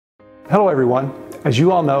Hello everyone. As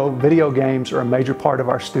you all know, video games are a major part of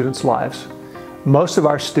our students' lives. Most of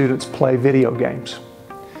our students play video games.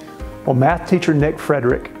 Well, math teacher Nick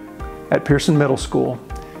Frederick at Pearson Middle School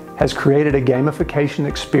has created a gamification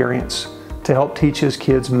experience to help teach his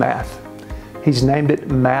kids math. He's named it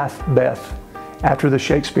MathBeth, after the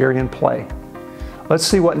Shakespearean play. Let's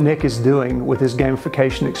see what Nick is doing with his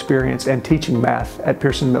gamification experience and teaching math at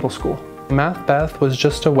Pearson Middle School. MathBeth was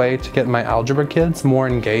just a way to get my algebra kids more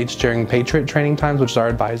engaged during Patriot training times, which is our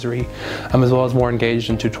advisory, as well as more engaged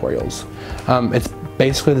in tutorials. It's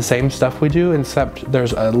basically the same stuff we do, except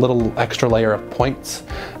there's a little extra layer of points.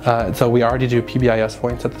 So we already do PBIS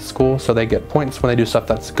points at the school, so they get points when they do stuff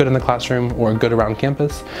that's good in the classroom or good around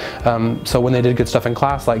campus. So when they did good stuff in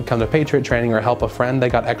class, like come to Patriot training or help a friend, they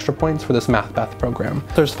got extra points for this MathBeth program.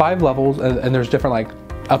 There's 5 levels, and there's different, like,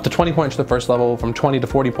 up to 20 points for the first level, from 20 to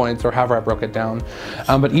 40 points, or however I broke it down.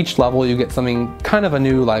 But each level you get something, kind of a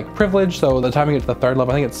new privilege. So the time you get to the 3rd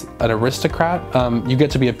level, I think it's an aristocrat, you get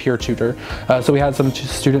to be a peer tutor. So we had some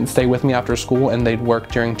students stay with me after school and they'd work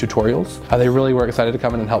during tutorials. They really were excited to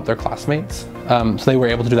come in and help their classmates. So they were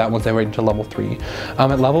able to do that once they went into level 3.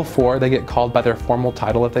 At level 4, they get called by their formal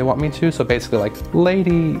title if they want me to. So basically like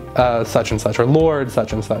Lady such and such, or Lord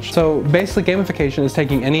such and such. So basically gamification is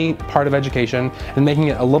taking any part of education and making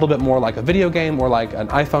it a little bit more like a video game or like an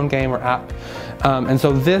iPhone game or app. And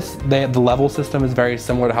so the level system is very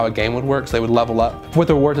similar to how a game would work. So they would level up. With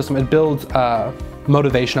the reward system, it builds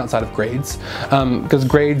motivation outside of grades, because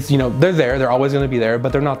grades, they're always going to be there,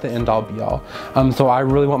 but they're not the end-all be-all. So I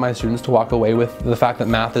really want my students to walk away with the fact that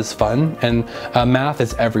math is fun, and math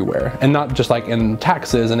is everywhere, and not just like in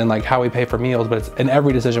taxes and in like how we pay for meals, but it's in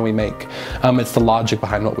every decision we make. It's the logic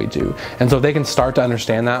behind what we do, and so if they can start to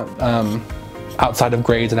understand that outside of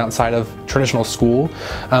grades and outside of traditional school.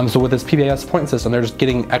 So with this PBIS point system, they're just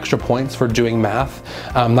getting extra points for doing math,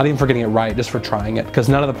 not even for getting it right, just for trying it, because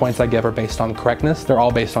none of the points I give are based on correctness, they're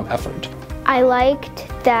all based on effort. I liked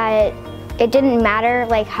that it didn't matter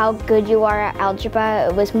like how good you are at algebra,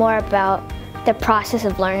 it was more about the process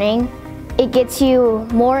of learning. It gets you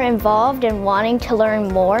more involved in wanting to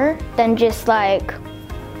learn more than just like,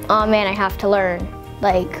 oh man, I have to learn.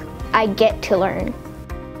 Like, I get to learn.